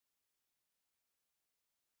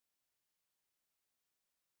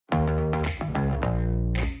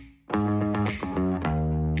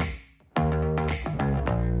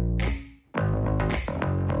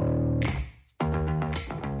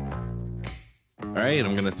All right,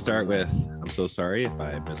 I'm going to start with, I'm so sorry if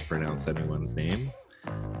I mispronounce anyone's name,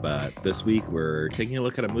 but this week we're taking a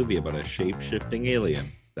look at a movie about a shape-shifting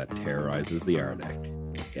alien that terrorizes the Arctic.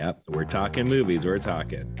 Yep, we're talking movies, we're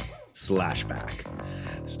talking Slashback,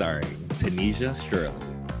 starring Tanisha Shirley,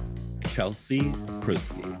 Chelsea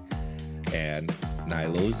Prusky, and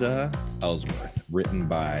Nyloza Ellsworth, written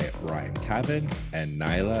by Ryan Cavan and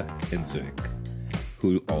Nyla Insuik,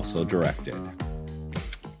 who also directed.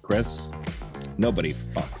 Chris, nobody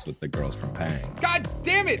fucks with the girls from Pang. God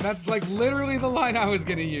damn it! That's like literally the line I was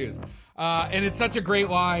gonna use. And it's such a great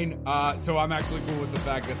line, so I'm actually cool with the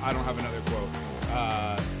fact that I don't have another quote.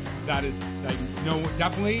 That is, no,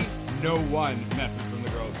 definitely no one messes from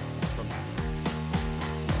the girls from Pang.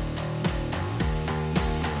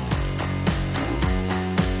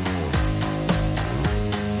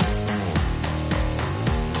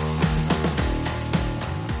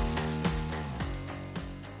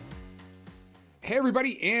 Hey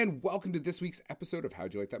everybody, and welcome to this week's episode of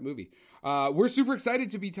How'd You Like That Movie? We're super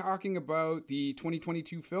excited to be talking about the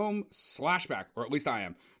 2022 film Slashback, or at least I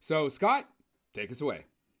am. So Scott, take us away.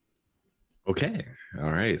 Okay.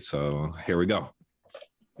 All right. So here we go.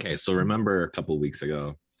 Okay. So remember a couple weeks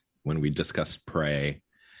ago when we discussed Prey,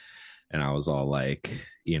 and I was all like,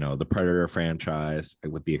 the Predator franchise,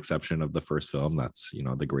 with the exception of the first film, that's,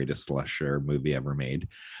 the greatest slasher movie ever made,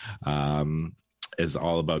 is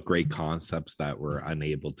all about great concepts that we're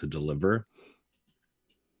unable to deliver.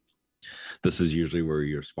 This is usually where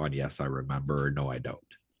you respond, yes, I remember, or no, I don't.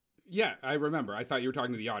 Yeah, I remember. I thought you were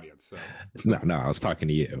talking to the audience. So. No, I was talking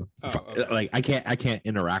to you. Oh, okay. Like I can't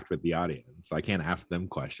interact with the audience. I can't ask them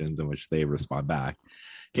questions in which they respond back.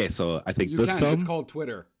 Okay, so I think You this can. film. It's called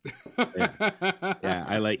Twitter. Yeah,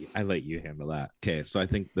 I let you handle that. Okay, so I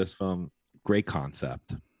think this film, great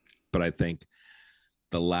concept, but I think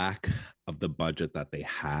the lack of the budget that they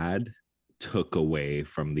had took away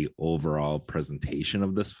from the overall presentation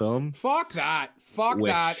of this film. Fuck that. Fuck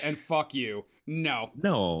that, and fuck you. No.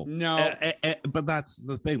 But that's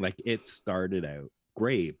the thing. Like, it started out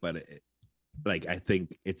great, but I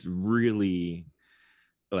think it's really,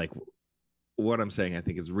 like, what I'm saying, I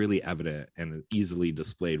think is really evident and easily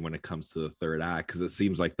displayed when it comes to the third act, because it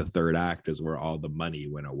seems like the third act is where all the money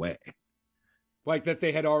went away. Like that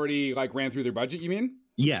they had already ran through their budget, you mean?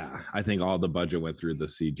 Yeah, I think all the budget went through the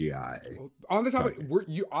CGI. On the topic,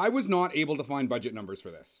 I was not able to find budget numbers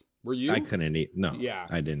for this. Were you? I couldn't. No, yeah,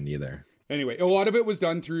 I didn't either. Anyway, a lot of it was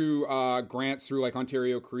done through grants through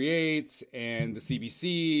Ontario Creates and the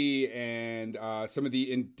CBC and some of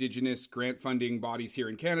the Indigenous grant funding bodies here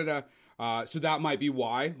in Canada. So that might be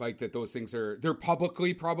why, that those things they're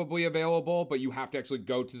publicly probably available, but you have to actually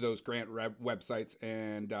go to those grant websites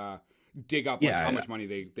and dig up how much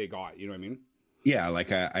money they got. You know what I mean? Yeah,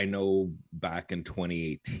 I know back in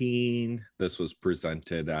 2018, this was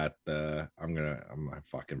presented at I'm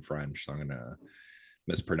fucking French, so I'm gonna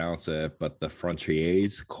mispronounce it, but the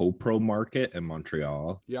Frontiers CoPro Market in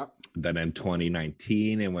Montreal. Yeah. Then in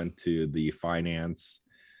 2019, it went to the Finance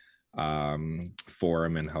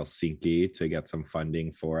Forum in Helsinki to get some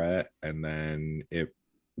funding for it, and then it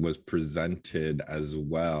was presented as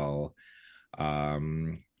well.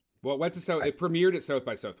 Well, it went to it premiered at South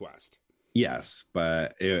by Southwest. Yes,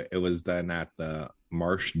 but it was then at the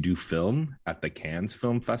Marche du Film at the Cannes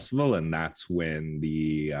Film Festival, and that's when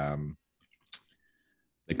the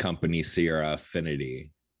company Sierra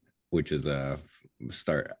Affinity, which is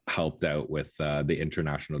helped out with the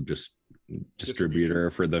international distributor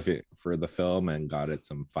for the film and got it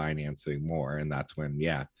some financing more, and that's when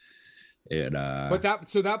it but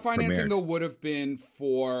that financing premiered. Though would have been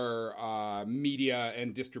for media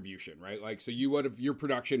and distribution, right? So your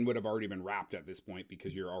production would have already been wrapped at this point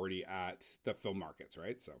because you're already at the film markets,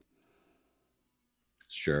 right? So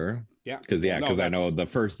sure, yeah, because I know the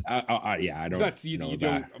first I don't that's know you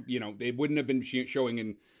that. don't they wouldn't have been showing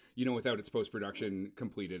in without its post-production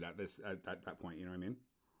completed at that point, you know what I mean?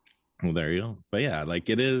 Well, there you go. But yeah,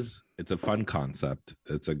 it's a fun concept,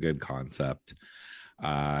 it's a good concept.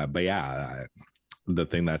 But yeah, the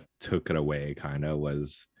thing that took it away kind of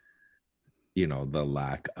was, the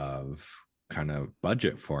lack of kind of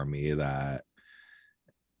budget for me. That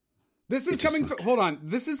this is coming from, hold on.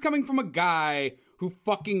 This is coming from a guy who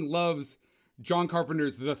fucking loves John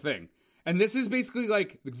Carpenter's The Thing. And this is basically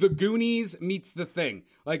The Goonies meets The Thing.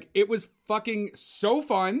 It was fucking so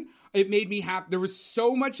fun. It made me happy. There was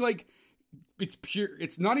so much it's pure.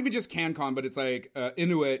 It's not even just CanCon, but it's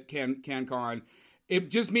Inuit CanCon. It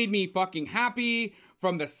just made me fucking happy,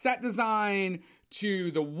 from the set design to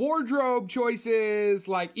the wardrobe choices,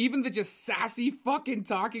 even the just sassy fucking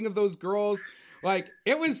talking of those girls.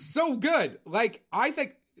 It was so good. I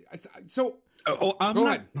think So I'm go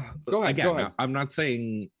not, ahead. Go ahead. Again, Go ahead. I'm not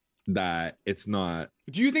saying that it's not.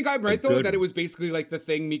 Do you think I'm right though good... that it was basically like The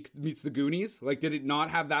Thing meets the Goonies? Like, did it not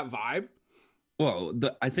have that vibe? Well,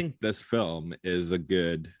 I think this film is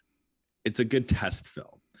it's a good test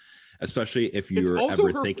film, especially if you're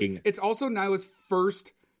ever thinking. It's also Nyla's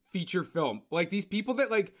first feature film. Like, these people that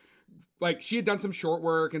like she had done some short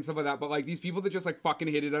work and stuff like that, but like these people that just like fucking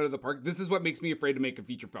hit it out of the park. This is what makes me afraid to make a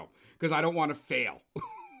feature film, because I don't want to fail.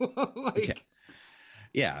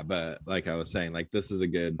 Yeah, but like I was saying, like this is a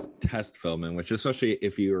good test film in which, especially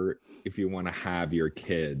if you want to have your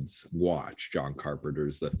kids watch John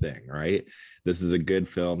Carpenter's The Thing, right? This is a good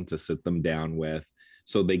film to sit them down with,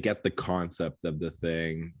 so they get the concept of the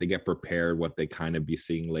thing. They get prepared what they kind of be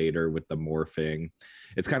seeing later with the morphing.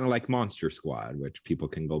 It's kind of like Monster Squad, which people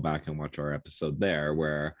can go back and watch our episode there,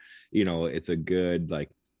 where it's a good like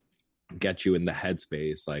get you in the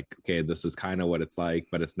headspace, like, okay, this is kind of what it's like,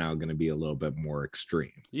 but it's now going to be a little bit more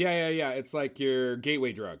extreme. Yeah. It's like your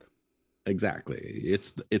gateway drug. Exactly.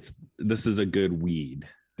 This is a good weed.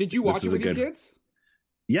 Did you watch it with your kids?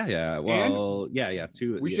 Yeah. Well, and? Yeah.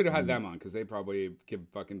 Too. We should have had them on, because they probably give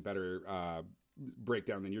fucking better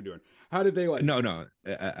breakdown than you're doing. How did they like? No.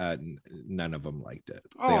 None of them liked it.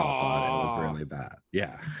 They all thought it was really bad.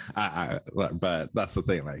 Yeah. But that's the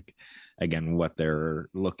thing. Like, again, what they're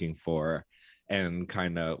looking for, and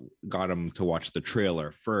kind of got them to watch the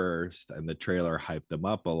trailer first, and the trailer hyped them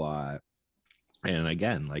up a lot. And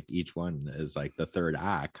again, like each one is like the third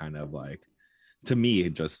act, kind of like, to me,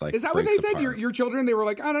 just like, is that what they said? Your children, they were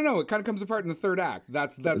like, I don't know, it kind of comes apart in the third act.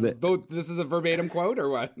 That's this is a verbatim quote or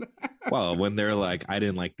what? Well, when they're like, I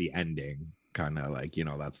didn't like the ending, kind of like,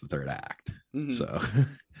 that's the third act.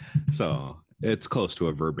 Mm-hmm. So it's close to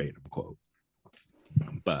a verbatim quote.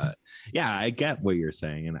 But yeah, I get what you're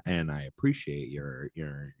saying, and I appreciate your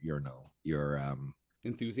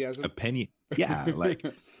enthusiasm, opinion. Yeah, like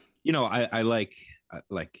I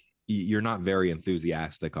like you're not very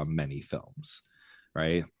enthusiastic on many films,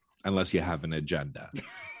 right? Unless you have an agenda.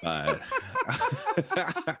 But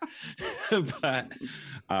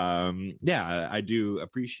yeah, I do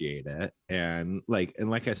appreciate it, and like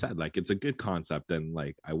I said, like it's a good concept, and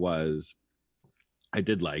like I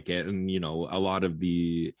did like it. And a lot of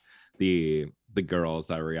the girls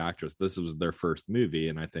that were actors, this was their first movie,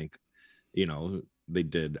 and I think they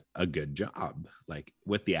did a good job, like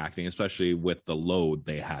with the acting, especially with the load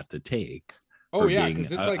they had to take. Oh yeah,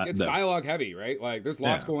 because it's dialogue heavy, right? Like there's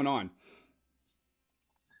lots going on.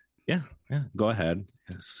 Yeah, go ahead.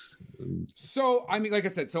 Yes. So I mean, like I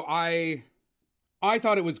said, so I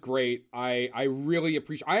thought it was great. I really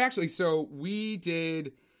appreciate. So we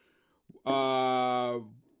did what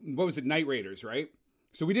was it, Night Raiders, right?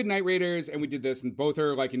 So we did Night Raiders, and we did this, and both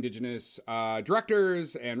are like Indigenous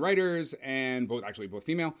directors and writers, and both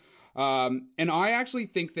female. And I actually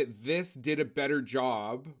think that this did a better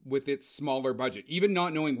job with its smaller budget, even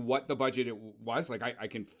not knowing what the budget it was. Like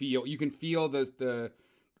you can feel the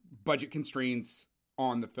budget constraints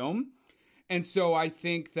on the film. And so I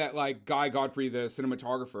think that like Guy Godfrey, the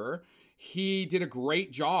cinematographer, he did a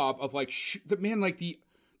great job of like,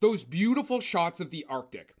 those beautiful shots of the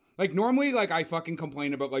Arctic. Like normally, like I fucking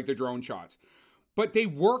complain about like the drone shots, but they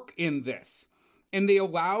work in this, and they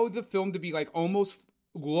allow the film to be like almost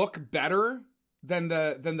look better than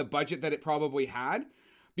the budget that it probably had,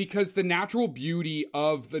 because the natural beauty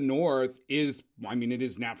of the North is, it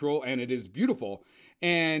is natural and it is beautiful.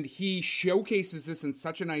 And he showcases this in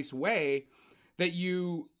such a nice way that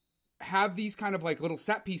you have these kind of like little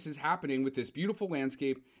set pieces happening with this beautiful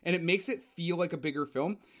landscape, and it makes it feel like a bigger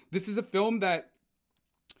film. This is a film that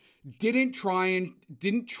didn't try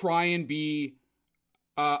and be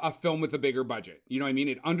a film with a bigger budget. You know what I mean?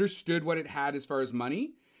 It understood what it had as far as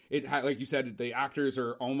money. It had, like you said, the actors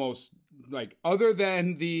are almost like, other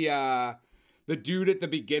than the dude at the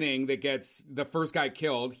beginning that gets the first guy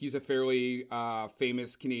killed. He's a fairly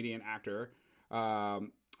famous Canadian actor.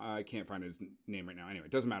 I can't find his name right now. Anyway,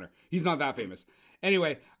 it doesn't matter. He's not that famous.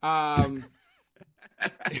 Anyway.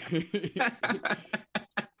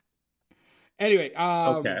 Anyway.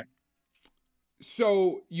 Okay.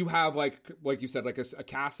 So you have like you said, like a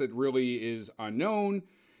cast that really is unknown.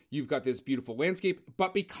 You've got this beautiful landscape,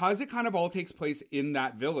 but because it kind of all takes place in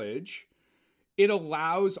that village, it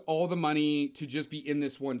allows all the money to just be in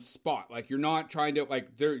this one spot. Like you're not trying to,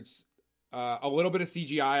 like, there's a little bit of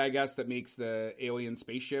CGI, I guess, that makes the alien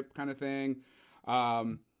spaceship kind of thing.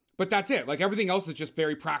 But that's it. Like everything else is just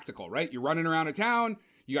very practical, right? You're running around a town,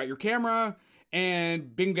 you got your camera,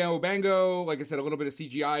 and bingo bango, like I said, a little bit of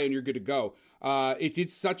CGI and you're good to go. It did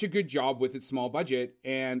such a good job with its small budget,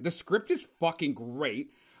 and the script is fucking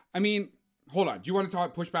great. I mean, hold on. Do you want to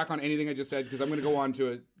push back on anything I just said? Because I'm going to go on to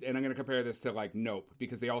it, and I'm going to compare this to like Nope,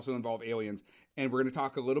 because they also involve aliens, and we're going to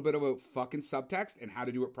talk a little bit about fucking subtext and how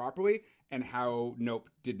to do it properly, and how Nope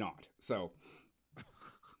did not. So,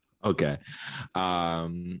 okay,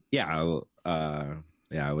 yeah,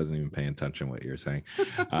 I wasn't even paying attention to what you were saying,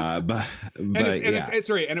 but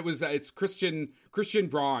it's Christian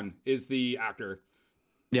Braun is the actor.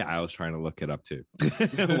 Yeah, I was trying to look it up too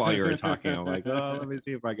while you were talking. I'm like, oh, let me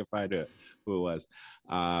see if I can find it. Who it was?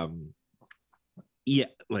 Yeah,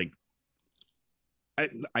 like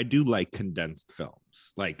I do like condensed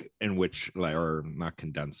films, like in which, like, or not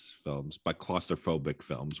condensed films, but claustrophobic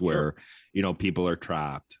films where people are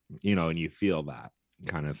trapped, and you feel that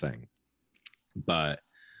kind of thing. But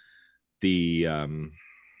the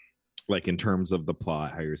like in terms of the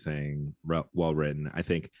plot, how you're saying, well written, I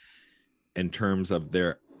think. In terms of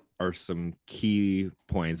there are some key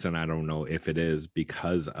points, and I don't know if it is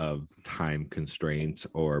because of time constraints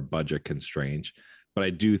or budget constraints, but I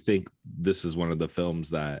do think this is one of the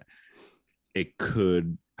films that it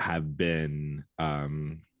could have been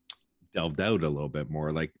delved out a little bit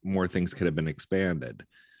more, like more things could have been expanded.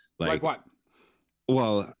 Like what?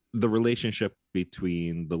 Well, the relationship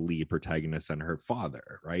between the lead protagonist and her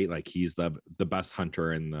father, right? Like he's the best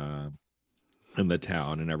hunter in the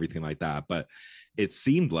town and everything like that, but it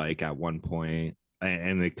seemed like at one point,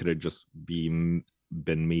 and it could have just been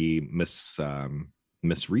me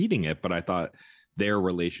misreading it, but I thought their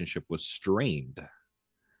relationship was strained,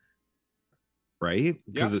 right?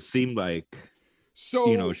 Because it seemed like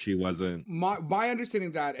she wasn't. My understanding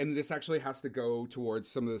of that, and this actually has to go towards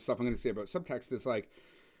some of the stuff I'm going to say about subtext, is like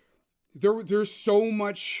there's so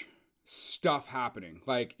much stuff happening,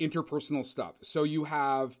 like interpersonal stuff. So you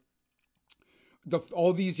have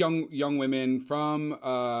all these young women from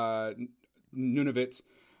Nunavut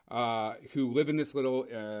who live in this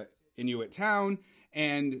little Inuit town,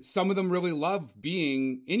 and some of them really love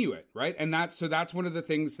being Inuit, right? And that's one of the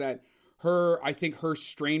things that I think her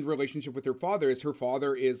strained relationship with her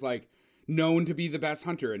father is like known to be the best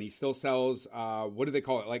hunter, and he still sells what do they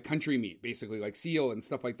call it, like country meat, basically, like seal and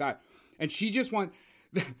stuff like that. And she just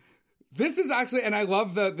this is actually, and I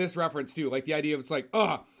love this reference too, like the idea of it's like,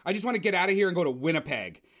 I just want to get out of here and go to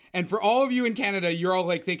Winnipeg. And for all of you in Canada, you're all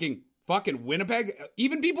like thinking, fucking Winnipeg?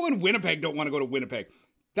 Even people in Winnipeg don't want to go to Winnipeg.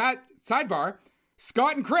 That sidebar,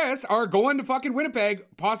 Scott and Chris are going to fucking Winnipeg,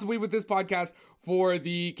 possibly with this podcast, for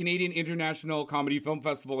the Canadian International Comedy Film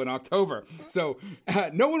Festival in October. So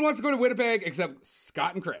no one wants to go to Winnipeg except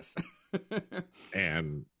Scott and Chris.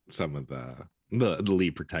 And some of the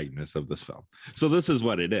lead protagonists of this film. So this is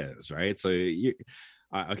what it is, right? So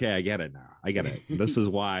okay, I get it now. I get it. This is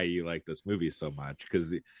why you like this movie so much,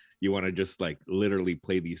 because you want to just like literally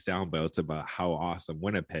play these sound bites about how awesome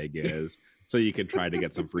Winnipeg is, so you can try to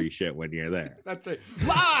get some free shit when you're there. That's right.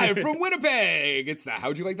 Live from Winnipeg. It's the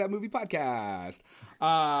How'd You Like That Movie podcast.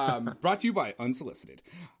 Brought to you by Unsolicited.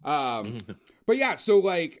 But yeah, so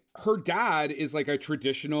like her dad is like a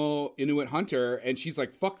traditional Inuit hunter, and she's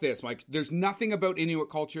like, fuck this. Like, there's nothing about Inuit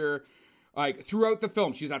culture. Like throughout the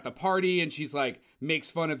film, she's at the party and she's like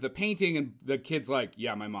makes fun of the painting, and the kid's like,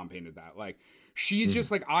 yeah, my mom painted that. Like, she's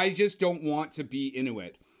just like, I just don't want to be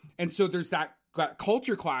Inuit. And so there's that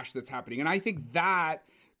culture clash that's happening. And I think that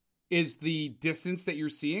is the distance that you're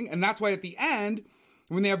seeing. And that's why at the end,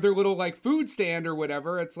 when they have their little like food stand or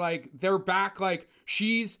whatever, it's like they're back, like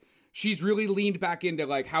she's really leaned back into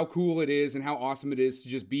like how cool it is and how awesome it is to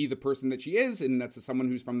just be the person that she is. And that's someone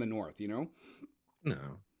who's from the North, you know?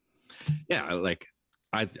 No. Yeah, like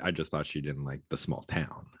I just thought she didn't like the small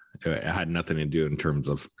town. It had nothing to do in terms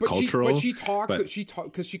of cultural. She talks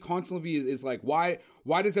because she constantly is like, why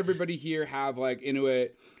does everybody here have like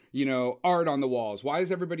Inuit, art on the walls? Why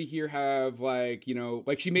does everybody here have like,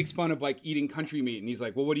 like she makes fun of like eating country meat, and he's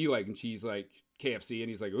like, well, what do you like? And she's like, KFC, and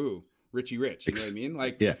he's like, ooh, Richie Rich. You know what I mean?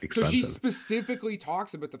 Like, yeah, expensive. So she specifically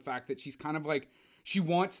talks about the fact that she's kind of like, she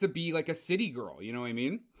wants to be like a city girl. You know what I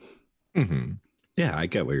mean? Mm-hmm. Yeah, I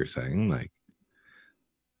get what you're saying. Like,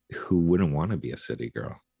 who wouldn't want to be a city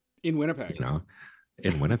girl? In Winnipeg.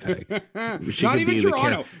 In Winnipeg. Not even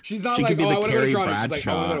Toronto. She's not like, I want to go to Toronto. She's like,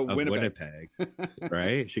 I want to go to Winnipeg.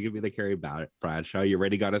 Right? She could be the Carrie Bradshaw. You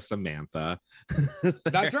already got a Samantha.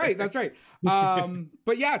 That's right.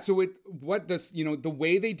 But yeah, so the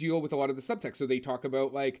way they deal with a lot of the subtext. So they talk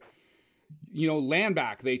about like, land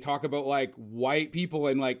back. They talk about like white people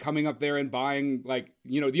and like coming up there and buying like,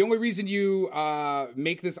 the only reason you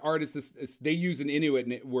make this art is they use an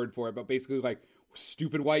Inuit word for it, but basically like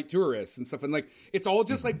stupid white tourists and stuff. And like, it's all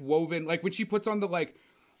just like woven, like when she puts on the like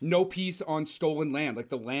no peace on stolen land, like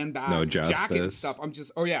the land back no jacket and stuff. I'm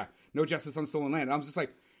just, no justice on stolen land. I'm just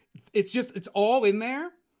like, it's all in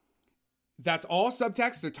there. That's all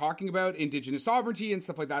subtext. They're talking about Indigenous sovereignty and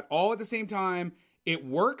stuff like that all at the same time. It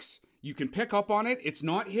works. You can pick up on it. It's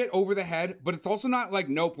not hit over the head, but it's also not like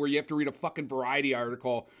Nope, where you have to read a fucking Variety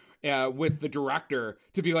article with the director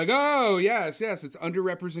to be like, oh, yes, it's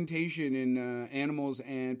underrepresentation in animals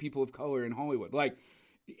and people of color in Hollywood. Like,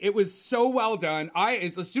 it was so well done.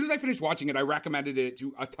 As soon as I finished watching it, I recommended it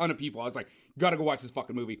to a ton of people. I was like, gotta go watch this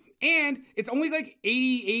fucking movie. And it's only like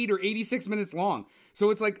 88 or 86 minutes long. So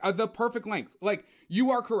it's like the perfect length. Like,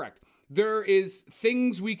 you are correct. There is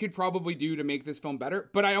things we could probably do to make this film better,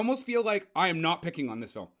 but I almost feel like I am not picking on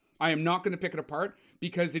this film. I am not going to pick it apart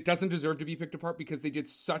because it doesn't deserve to be picked apart because they did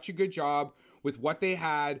such a good job with what they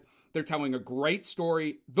had. They're telling a great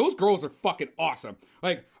story. Those girls are fucking awesome.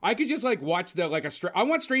 Like, I could just like watch I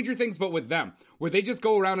want Stranger Things, but with them, where they just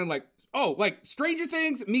go around and like, oh, like Stranger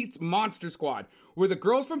Things meets Monster Squad, where the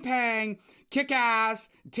girls from Pang kick ass,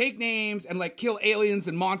 take names, and like kill aliens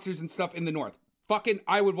and monsters and stuff in the North. Fucking,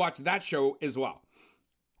 I would watch that show as well.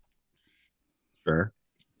 Sure.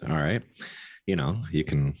 All right. You know, you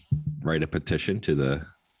can write a petition to the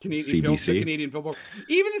CBC. The Canadian Film Board.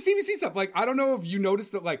 Even the CBC stuff. Like, I don't know if you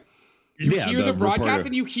noticed that, like, you hear the broadcast reporter.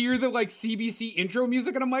 And you hear the, like, CBC intro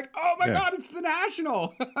music, and I'm like, oh my God, it's the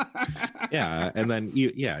National. Yeah. And then,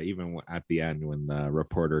 even at the end when the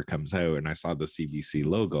reporter comes out and I saw the CBC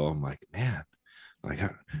logo, I'm like, man.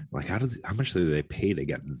 How much do they pay to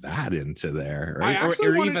get that into there, right?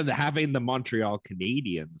 Even having the Montreal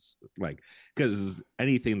Canadiens, like, because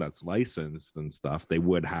anything that's licensed and stuff, they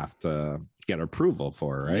would have to get approval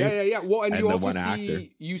for, right? Yeah. Well, and you also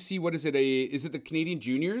see what is it? Is it the Canadian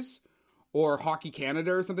Juniors or Hockey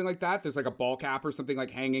Canada or something like that? There's like a ball cap or something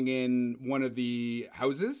like hanging in one of the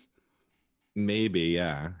houses. Maybe,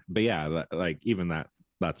 yeah, but yeah, like even that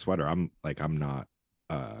sweater, I'm not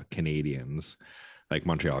Canadians. Like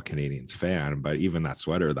Montreal Canadiens fan, but even that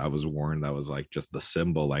sweater that was worn, that was like just the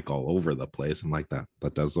symbol like all over the place. I'm like, that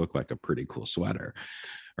does look like a pretty cool sweater,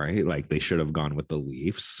 right? Like they should have gone with the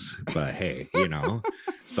Leafs, but hey, you know,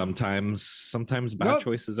 sometimes bad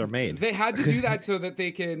choices are made. They had to do that so that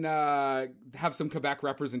they can have some Quebec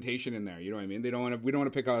representation in there. You know what I mean? We don't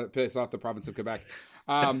want to piss off the province of Quebec.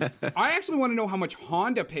 I actually want to know how much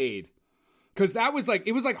Honda paid, because that was like,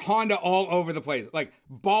 it was like Honda all over the place, like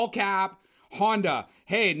ball cap. Honda,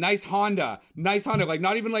 hey, nice Honda, like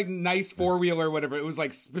not even like nice four-wheeler or whatever. It was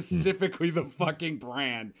like specifically the fucking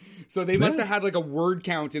brand. So they must have had like a word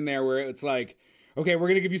count in there where it's like, okay, we're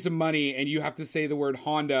gonna give you some money and you have to say the word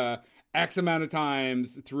Honda X amount of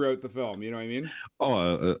times throughout the film. You know what I mean?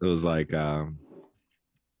 Oh, it was like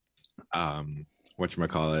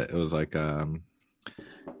whatchamacallit? It was like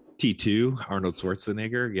T2, Arnold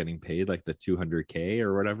Schwarzenegger getting paid like the $200K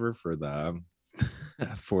or whatever for the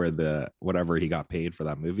whatever he got paid for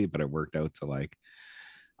that movie, but it worked out to like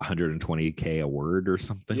 $120K a word or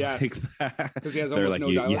something like that. Because he has almost like,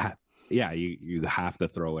 no dialogue. You have to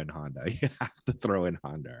throw in Honda. You have to throw in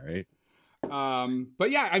Honda, right? But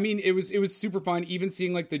yeah, I mean, it was super fun. Even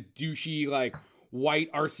seeing like the douchey like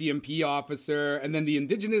white RCMP officer, and then the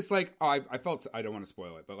Indigenous like I felt, I don't want to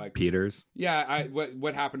spoil it, but like Peters. Yeah,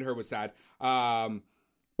 what happened to her was sad.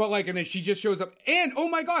 But like, and then she just shows up, and oh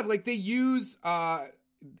my God, like they use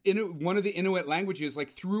one of the Inuit languages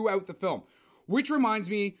like throughout the film, which reminds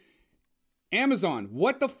me, Amazon,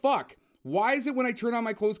 what the fuck? Why is it when I turn on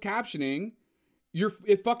my closed captioning,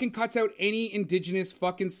 it fucking cuts out any Indigenous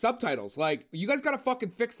fucking subtitles? Like, you guys gotta fucking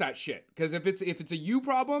fix that shit, because if it's a you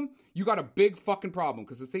problem, you got a big fucking problem.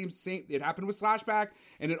 Because the same it happened with Slashback,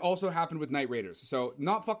 and it also happened with Night Raiders. So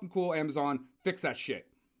not fucking cool. Amazon, fix that shit.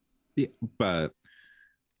 Yeah, but.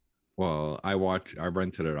 Well, I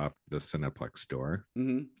rented it off the Cineplex store,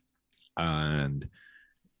 and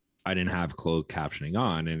I didn't have closed captioning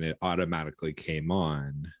on, and it automatically came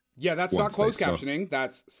on. Yeah, that's not closed captioning.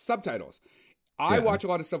 That's subtitles. I watch a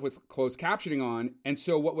lot of stuff with closed captioning on, and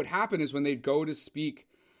so what would happen is when they'd go to speak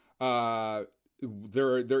their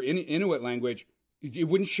Inuit language, it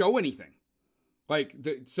wouldn't show anything. But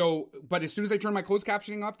as soon as I turn my closed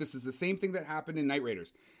captioning off, this is the same thing that happened in Night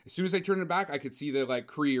Raiders. As soon as I turn it back, I could see the like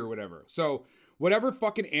Cree or whatever. So whatever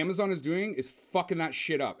fucking Amazon is doing is fucking that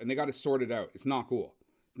shit up, and they got to sort it out. It's not cool.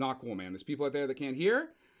 It's not cool, man. There's people out there that can't hear.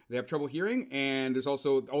 They have trouble hearing, and there's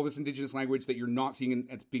also all this Indigenous language that you're not seeing, and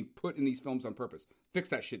it's being put in these films on purpose. Fix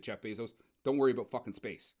that shit, Jeff Bezos. Don't worry about fucking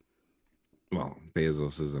space. Well,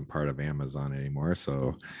 Bezos isn't part of Amazon anymore,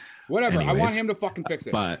 so whatever. Anyways, I want him to fucking fix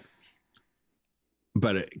it.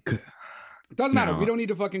 But it doesn't matter. We don't need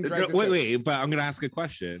to fucking drag this wait, but I'm gonna ask a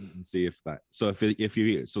question and see if that. So if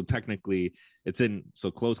you technically it's in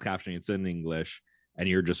closed captioning, it's in English, and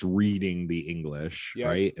you're just reading the English, Yes.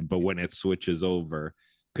 right? But when it switches over,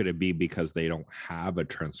 could it be because they don't have a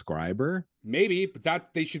transcriber? Maybe, but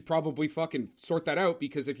that they should probably fucking sort that out,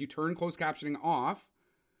 because if you turn closed captioning off,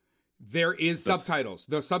 there is subtitles.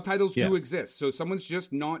 The subtitles do exist. So someone's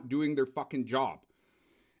just not doing their fucking job.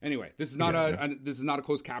 Anyway, this is not a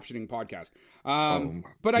closed captioning podcast.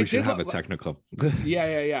 But I did have a technical.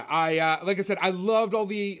 Yeah. I like I said, I loved all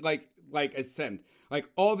the like I said, like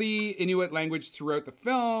all the Inuit language throughout the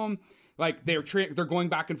film. Like they're going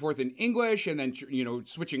back and forth in English and then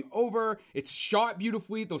switching over. It's shot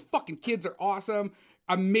beautifully. Those fucking kids are awesome.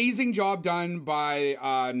 Amazing job done by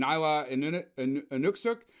Nyla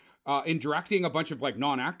Anuksuk in directing a bunch of like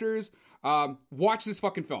non-actors. Watch this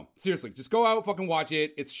fucking film. Seriously, just go out, fucking watch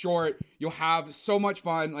it. It's short. You'll have so much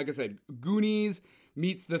fun. Like I said, Goonies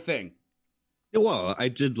meets The Thing. Well, I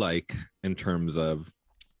did like in terms of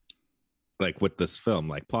like with this film,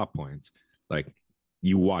 like plot points, like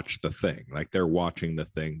you watch The Thing, like they're watching The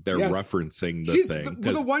Thing, they're referencing The Thing.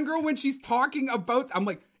 The one girl, when she's talking about, I'm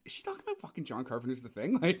like, is she talking about fucking John Carpenter's The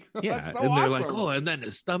Thing? Like, yeah, that's so and they're awesome. like, oh, and then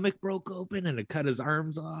his stomach broke open and it cut his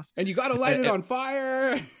arms off, and you got to light it on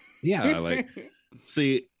fire. Yeah, like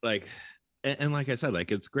see, like, and like I said,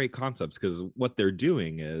 like it's great concepts, because what they're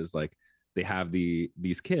doing is like they have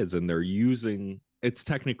these kids and they're it's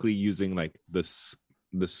technically using like the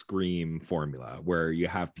Scream formula, where you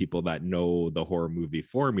have people that know the horror movie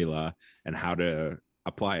formula and how to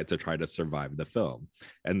apply it to try to survive the film.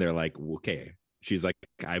 And they're like, okay, she's like,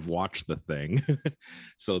 I've watched The Thing,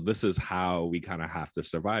 so this is how we kind of have to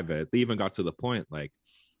survive it. They even got to the point like,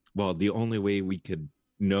 well, the only way we could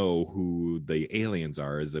know who the aliens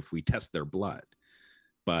are is if we test their blood.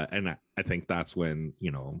 And I think that's when,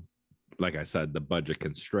 like I said, the budget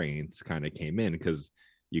constraints kind of came in, because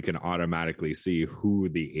you can automatically see who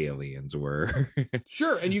the aliens were.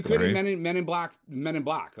 Sure, and you could right? in Men in Black,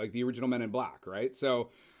 like the original Men in Black, right?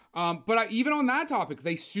 So, but even on that topic,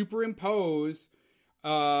 they superimpose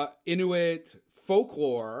Inuit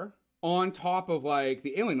folklore on top of like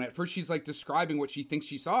the alien. At first, she's like describing what she thinks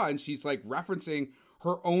she saw, and she's like referencing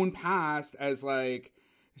her own past as like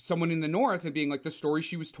someone in the North and being like the story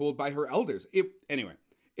she was told by her elders. Anyway,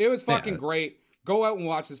 it was fucking great. Go out and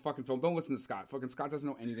watch this fucking film. Don't listen to Scott. Fucking Scott doesn't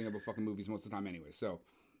know anything about fucking movies most of the time anyway, so.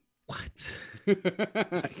 What?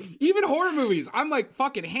 Even horror movies. I'm like,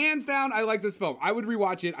 fucking hands down, I like this film. I would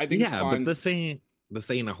rewatch it. I think it's fun. But this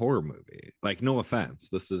ain't a horror movie. Like, no offense.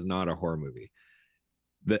 This is not a horror movie.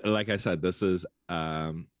 Like I said, this is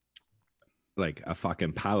like a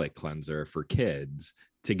fucking palate cleanser for kids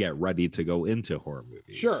to get ready to go into horror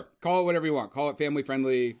movies. Sure. Call it whatever you want. Call it family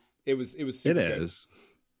friendly. It was super good.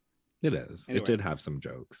 It is. Anyway, it did have some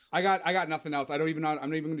jokes. I got nothing else. I'm not even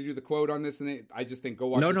going to do the quote on this, and I just think go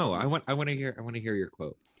watch. No. I want to hear your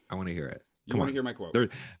quote. I want to hear it. You want to hear my quote?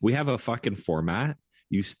 We have a fucking format.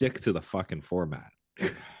 You stick to the fucking format.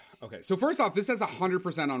 Okay. So first off, this has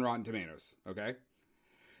 100% on Rotten Tomatoes. Okay.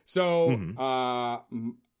 So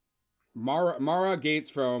Mara Gates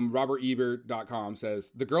from RobertEbert.com says,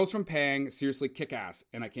 "The girls from Pang seriously kick ass,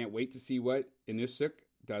 and I can't wait to see what Inusuk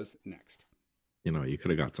does next." You could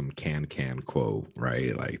have got some can quote,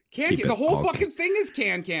 right? Like the whole fucking thing is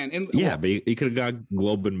can. And yeah, but you could have got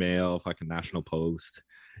Globe and Mail, fucking National Post,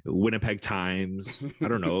 Winnipeg Times. I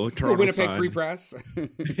don't know, Toronto Winnipeg Sun. Free Press.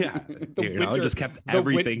 Yeah, just kept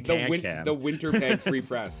everything can. The Winterpeg Free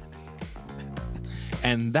Press.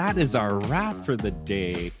 And that is our wrap for the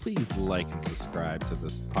day. Please like and subscribe to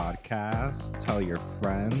this podcast. Tell your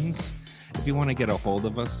friends. If you want to get a hold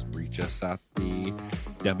of us, reach us at the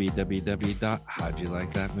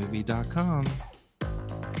www.howdyoulikethatmovie.com.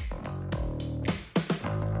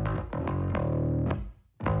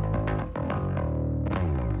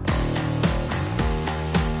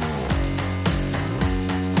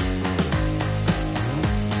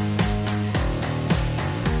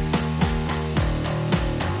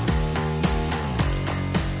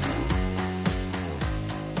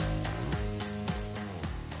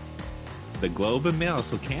 The Globe and Mail,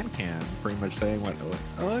 so can pretty much saying what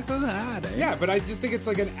look at that, eh? Yeah, but I just think it's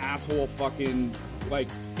like an asshole fucking like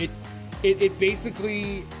it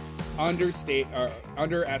basically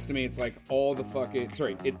underestimates like all the fucking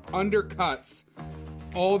it undercuts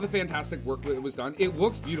all the fantastic work that was done. It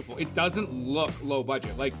looks beautiful. It doesn't look low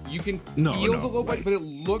budget. Like you can feel the low budget, but it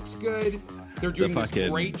looks good. They're doing this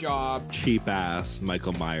great job. Cheap ass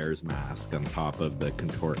Michael Myers mask on top of the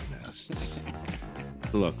contortionists.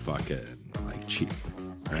 Look fucking like cheap,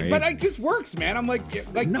 right? But it just works, man. I'm like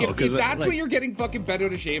if that's what you're getting fucking Beto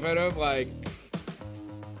to shave out of, like.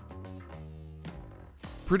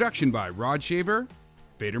 Production by Rod Shaver,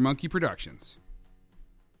 Vader Monkey Productions.